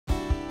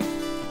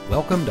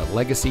Welcome to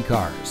Legacy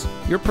Cars,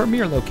 your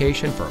premier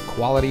location for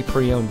quality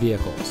pre-owned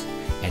vehicles.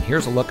 And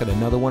here's a look at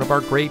another one of our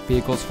great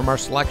vehicles from our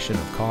selection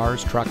of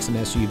cars, trucks, and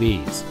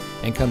SUVs,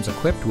 and comes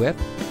equipped with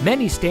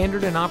many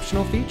standard and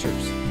optional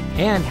features,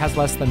 and has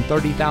less than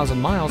 30,000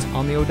 miles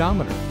on the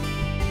odometer.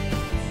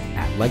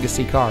 At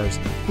Legacy Cars,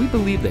 we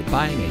believe that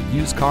buying a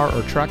used car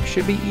or truck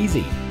should be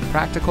easy,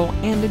 practical,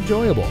 and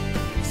enjoyable.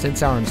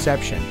 Since our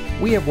inception,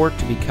 we have worked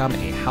to become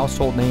a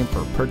household name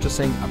for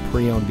purchasing a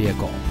pre-owned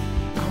vehicle.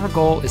 Our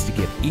goal is to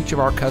give each of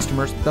our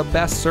customers the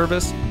best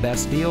service,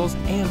 best deals,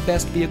 and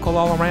best vehicle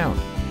all around.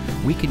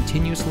 We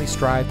continuously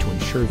strive to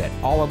ensure that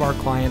all of our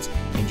clients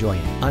enjoy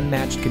an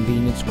unmatched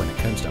convenience when it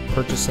comes to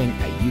purchasing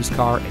a used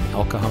car in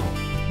El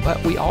Cajon.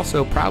 But we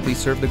also proudly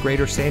serve the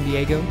greater San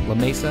Diego, La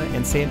Mesa,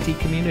 and Santee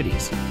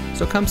communities.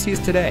 So come see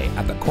us today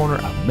at the corner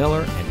of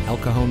Miller and El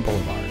Cajon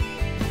Boulevard.